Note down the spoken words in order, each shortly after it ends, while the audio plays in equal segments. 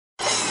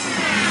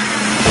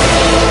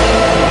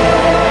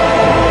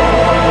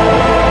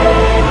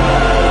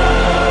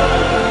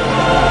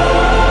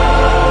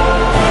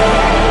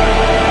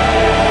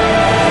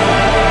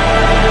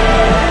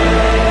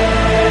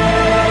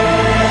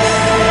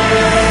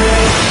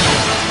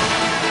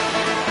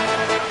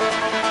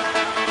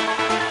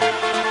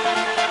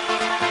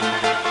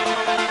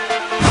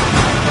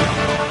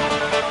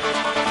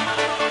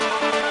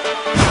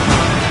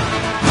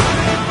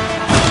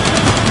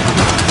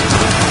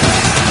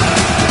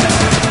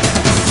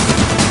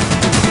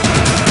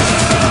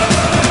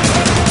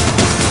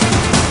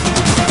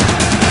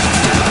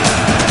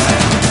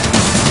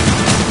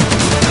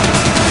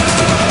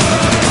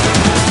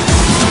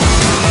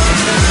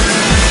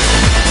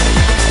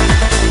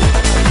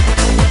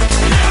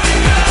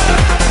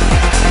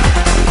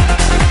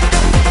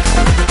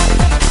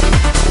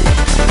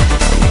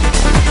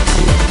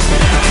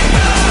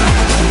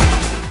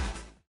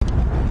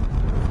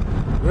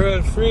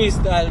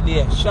freestyle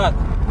day. Shot.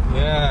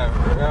 Yeah,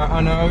 we're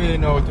on our way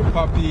now to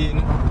pop in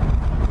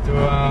to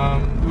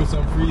do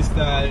some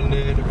freestyle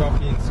in the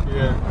Popping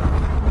Square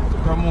to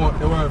promote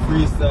the world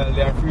freestyle,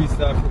 the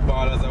freestyle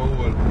football as a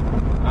whole.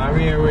 I'm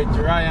here with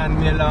Ryan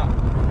Miller,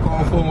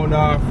 co-founder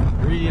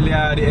of Real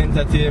Yaad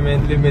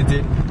Entertainment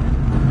Limited.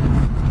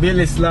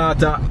 Billy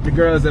Slaughter, the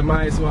girls in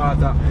Ice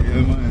Water.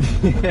 Yeah, man.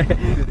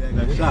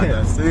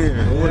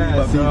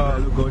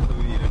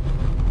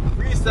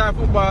 Freestyle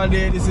Football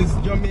Day, this is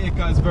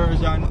Jamaica's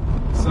version.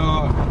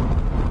 So,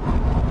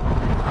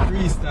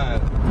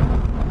 freestyle.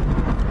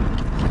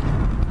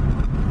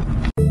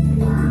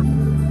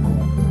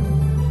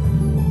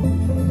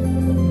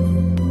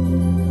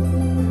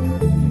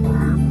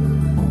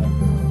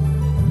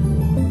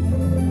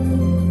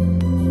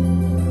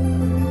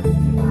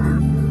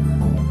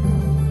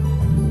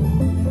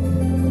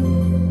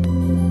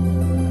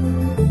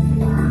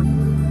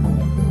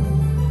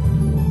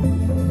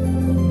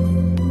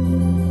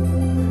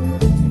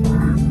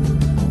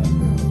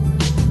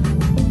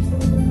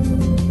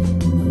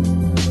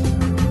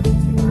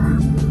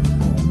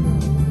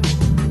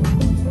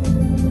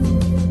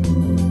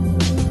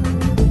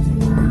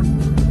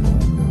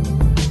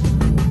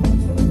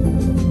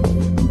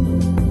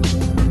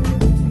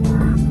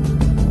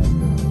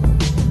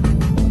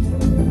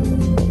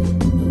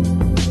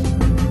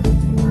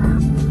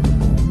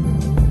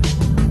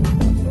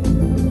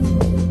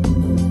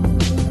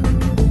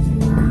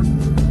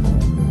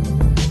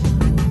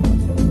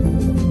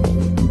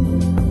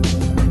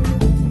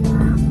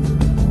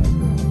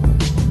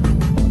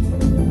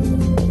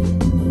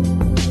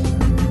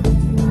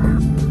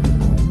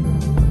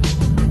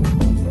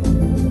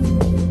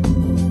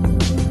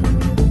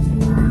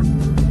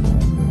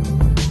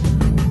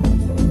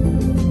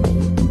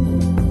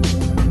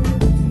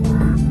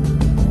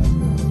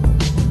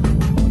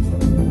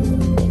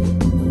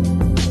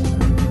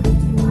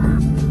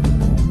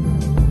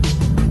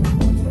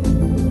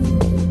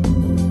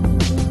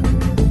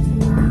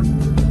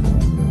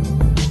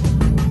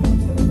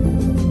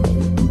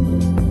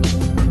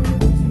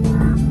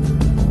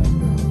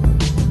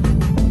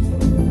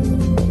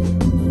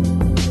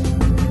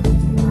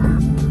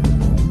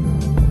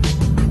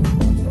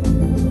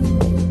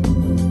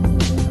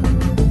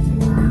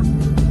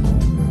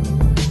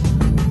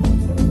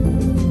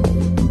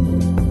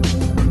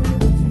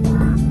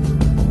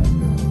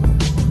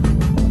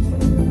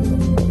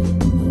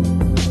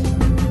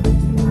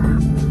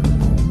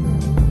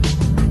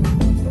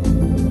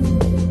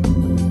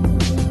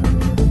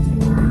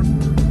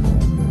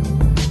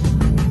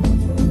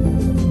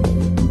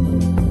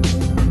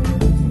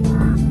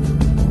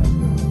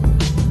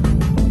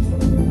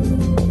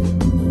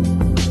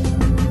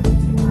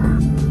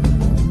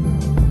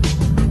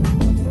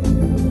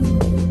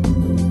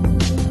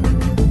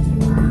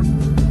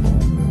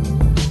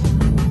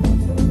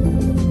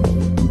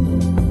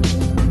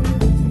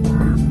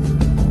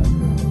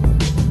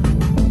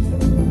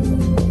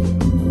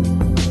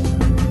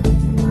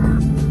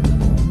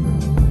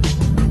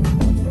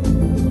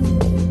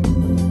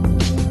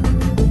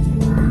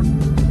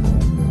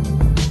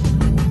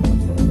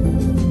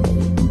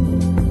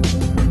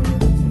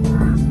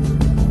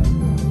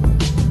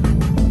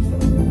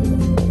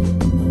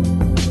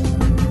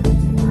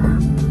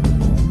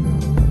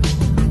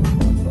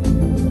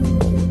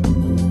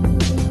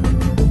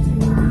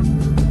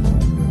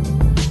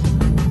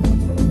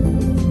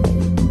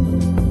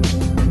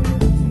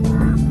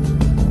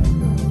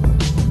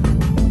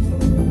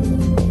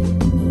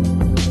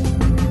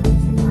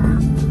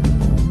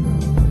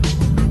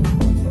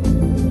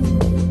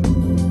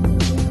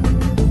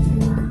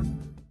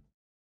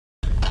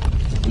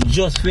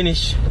 Just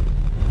finished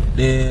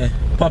the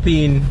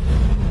Popping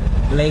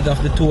leg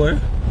of the tour,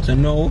 so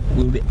now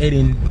we'll be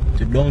heading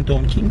to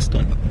downtown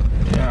Kingston.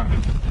 Yeah.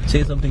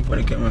 Say something for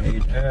the camera,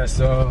 Age. Yeah,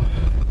 so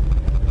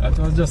that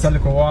was just a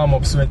little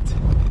warm-up sweat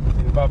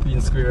in Popping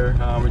Square.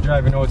 We're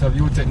driving out of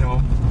UTEC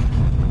now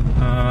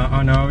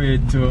on our way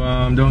to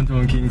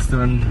downtown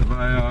Kingston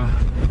via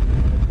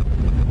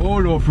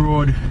Old Oak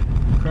Road.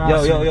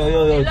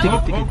 Yo,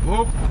 ticket.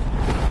 Up.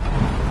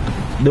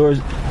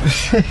 Doors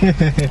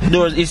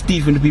is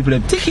thief when the people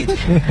have ticket.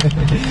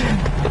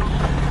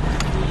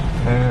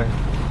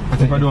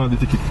 What if I don't have the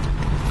ticket?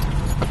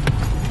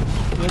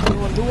 You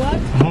don't do what?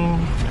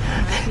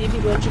 See if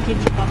you go chicken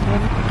chip up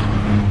then.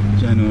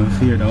 Jano,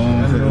 fear that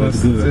one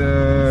was good.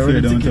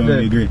 Fear downtown will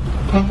be great.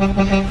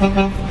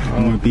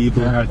 More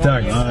people are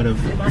attacked.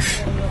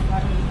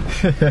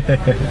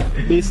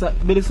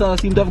 Billy Star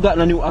seems to have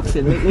gotten a new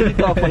accent. Let me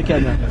talk for the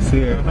camera.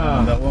 Fear.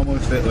 That one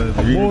was really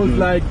good.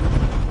 Like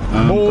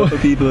a couple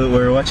people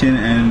were watching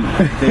and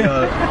they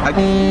all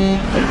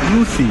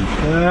you see,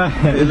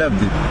 they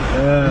loved it.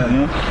 You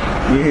know?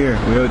 We're here,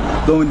 we're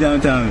going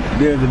downtown.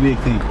 There's the big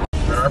thing.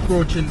 We're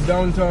approaching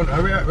downtown.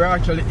 We're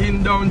actually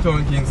in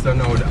downtown Kingston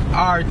now, the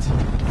heart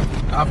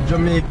of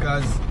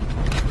Jamaica's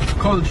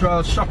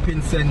cultural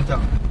shopping center.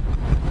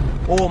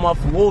 Home of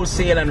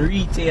wholesale and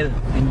retail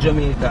in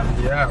Jamaica.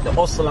 Yeah. The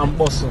hustle and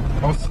bustle.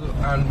 Hustle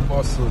and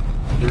bustle.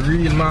 The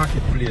real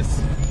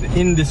marketplace. the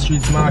in the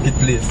streets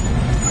marketplace.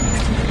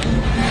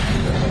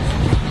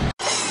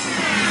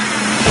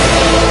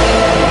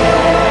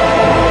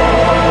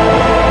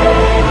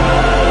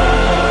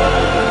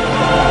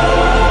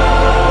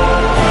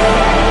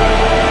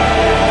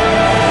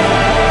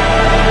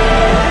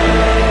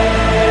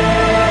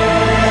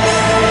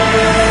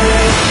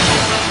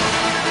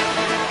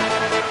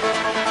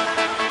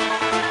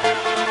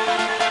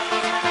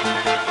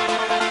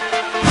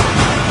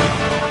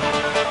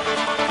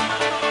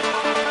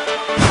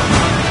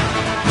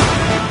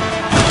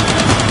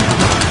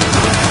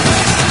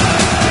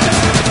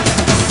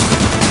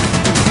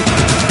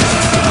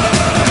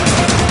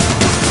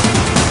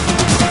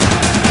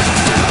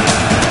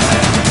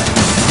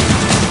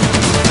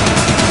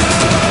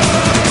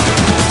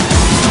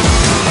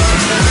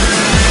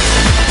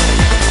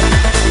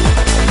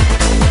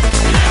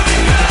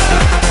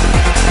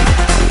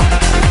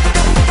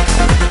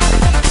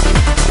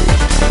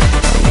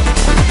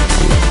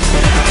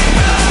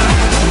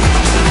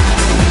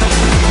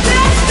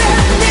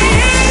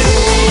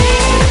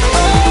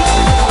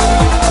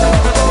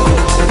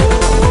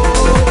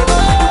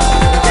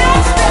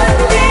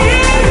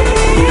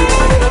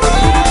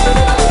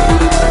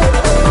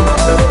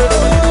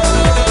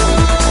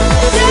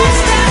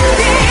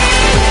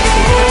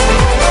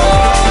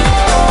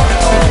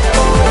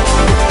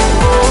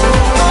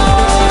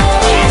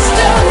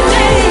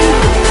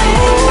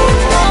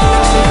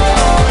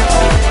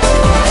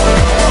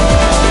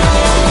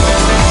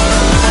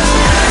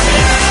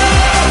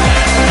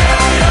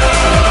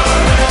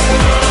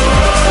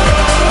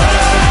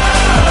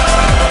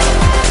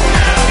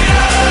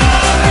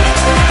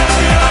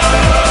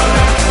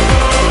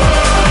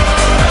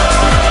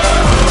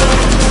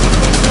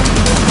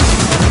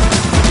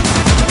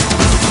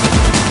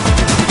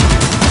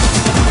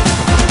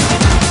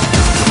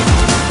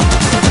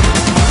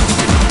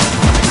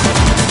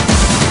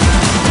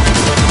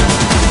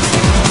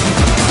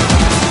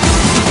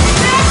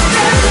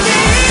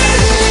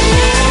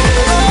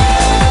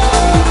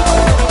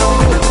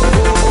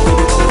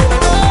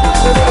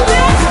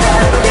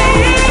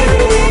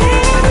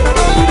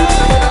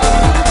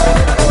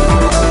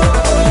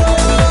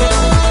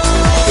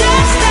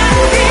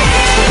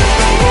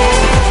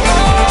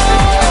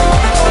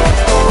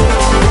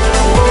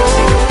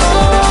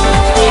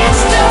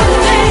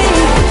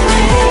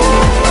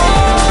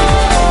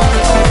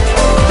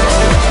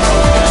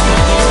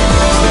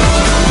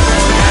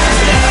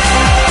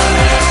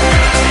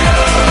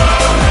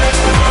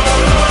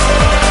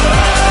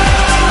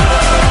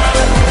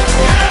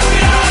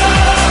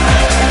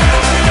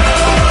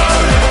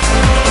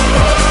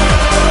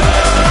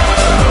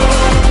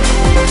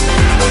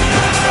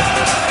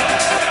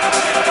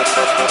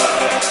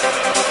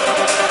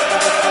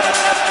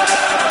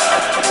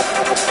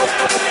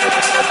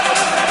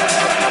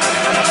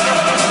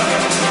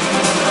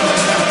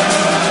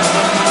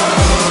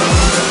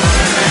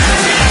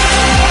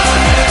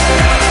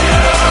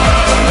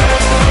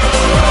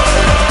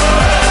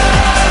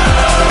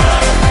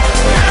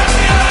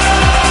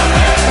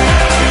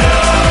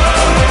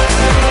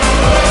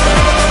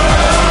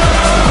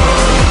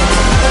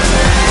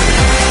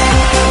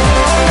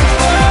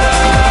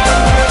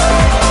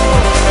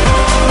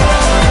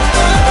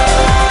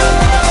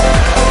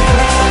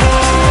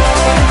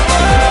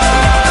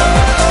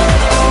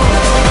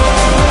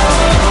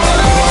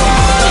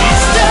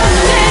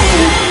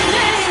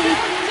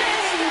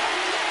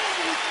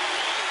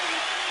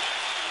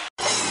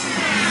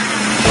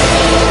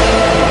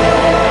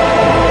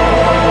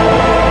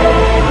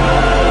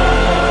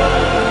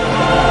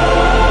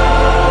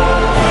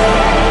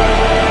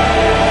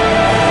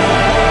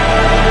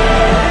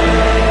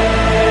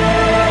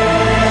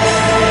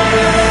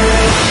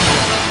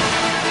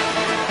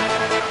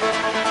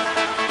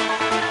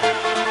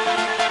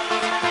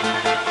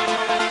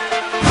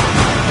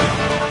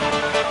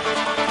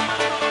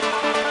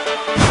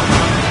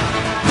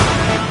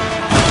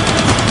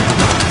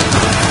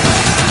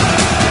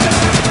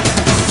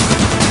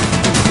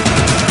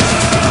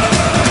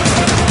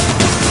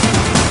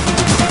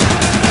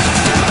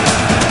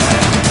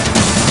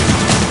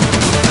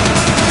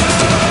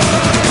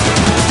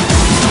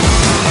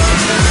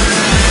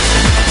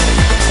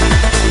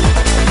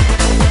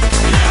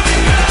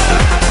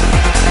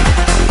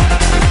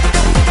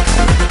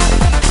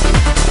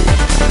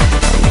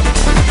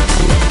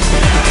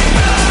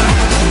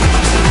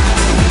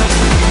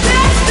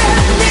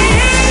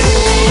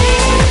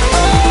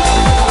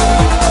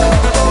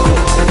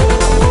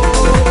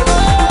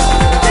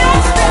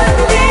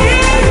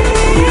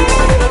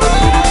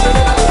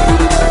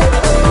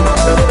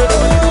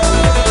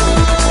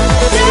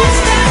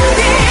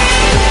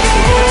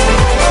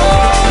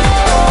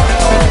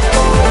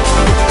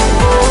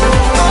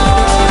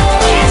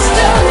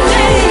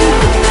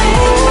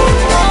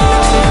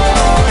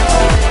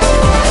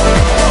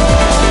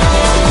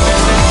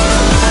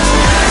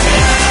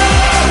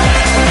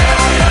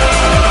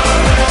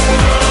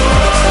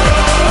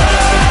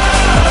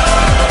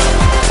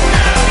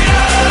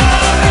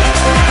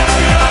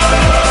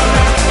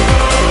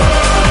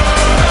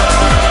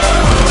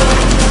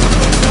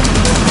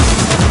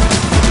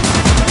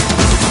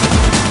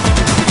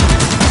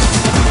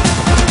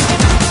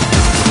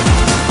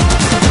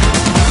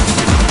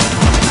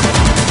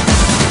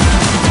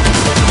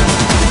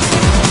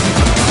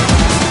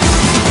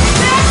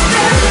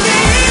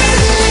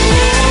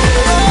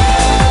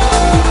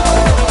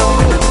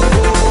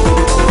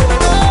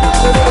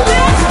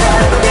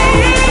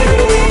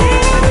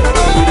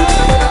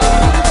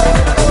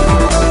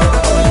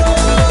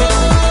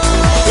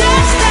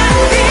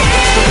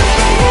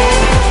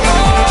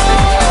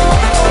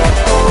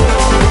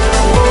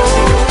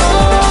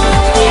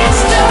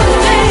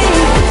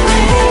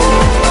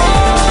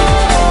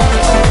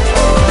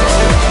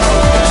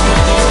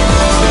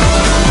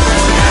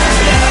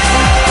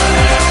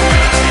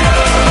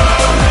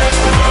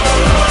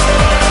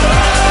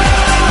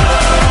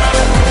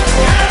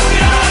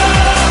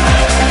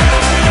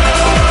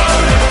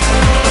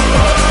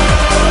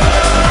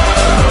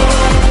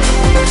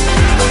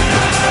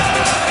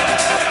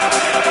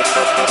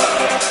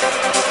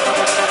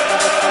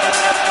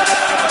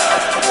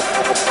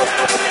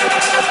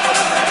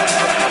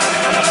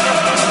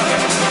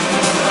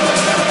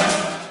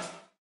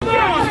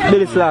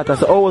 Billy Slaughter,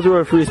 so how was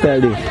World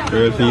Freestyle Day?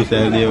 World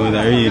Freestyle Day was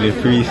a really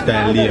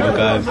freestyle day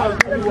because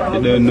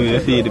you don't know, you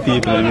see the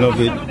people and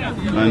love it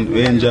and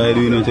we enjoy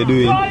doing what you're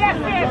doing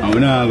and we're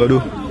not going to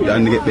do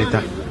and get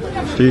better.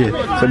 Straight.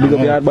 So big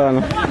up Yaad Ball,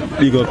 no?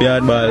 Big up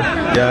Yaad Ball,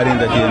 Yaad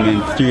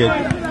Entertainment, straight.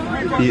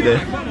 Eat there,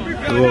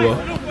 to over,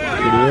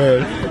 to the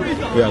world.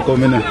 We are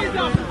coming now.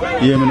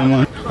 Hear me now,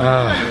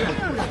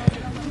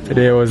 man.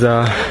 Today was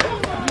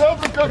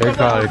they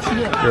call it,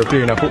 we were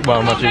playing a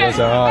football match. It was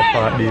a hard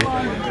part day.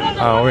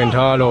 Went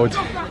all out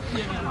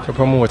to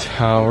promote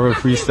World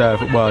Freestyle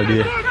Football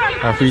Day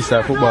and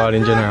freestyle football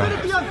in general.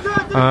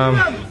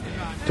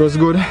 It was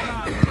good.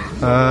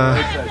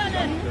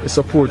 The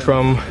support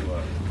from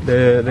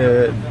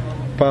the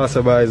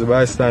passerbys, the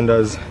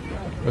bystanders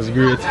was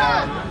great.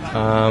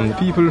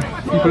 People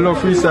love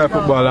freestyle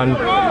football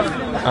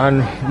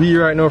and we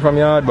right now from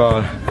Yaad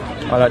Ball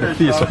are like the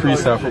face of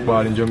freestyle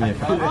football in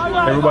Jamaica.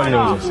 Everybody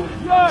knows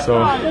us. So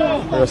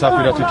we're just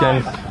happy that we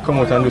can come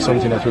out and do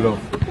something that we love.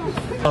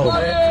 Oh,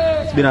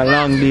 it's been a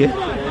long day.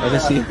 As I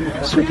see,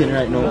 sweating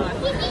right now.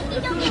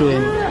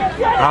 Showing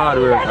hard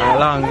work, a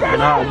long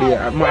and hard day.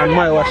 On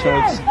my watch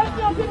now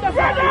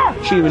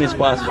it's 3 minutes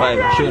past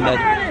 5, showing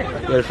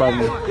that well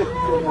from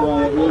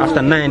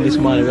after 9 this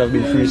morning we have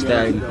been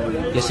freestyling.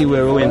 You see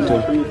where we went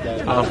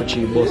to? Alpha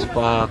Tree Bus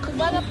Park,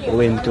 we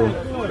went to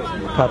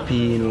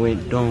Papine, we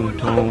went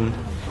downtown.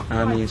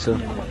 I mean, so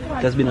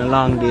it has been a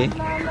long day.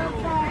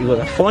 It was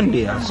a fun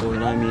day also, you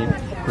know what I mean?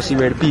 You see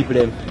where the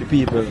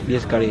people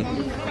basically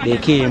they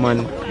came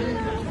and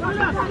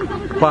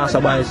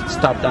passerbys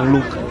stopped and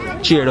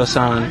looked, cheered us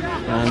on, you know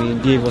what I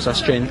mean, gave us a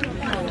strength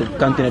to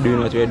continue doing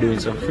what we're doing.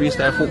 So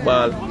freestyle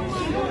football,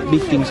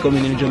 big things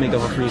coming in Jamaica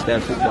for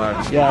freestyle football.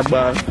 Yaad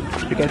Ball,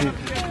 because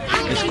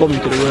it's coming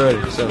to the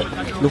world, so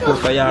look out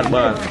for Yaad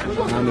Ball.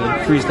 I mean,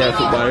 freestyle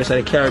football, the rest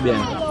of the Caribbean.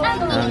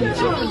 I mean,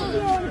 so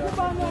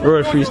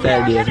World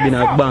Freestyle Day has been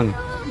a bang, you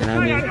know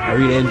what I mean? I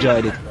really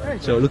enjoyed it.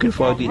 So looking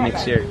forward to it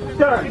next year.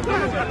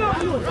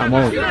 I'm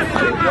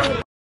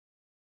out.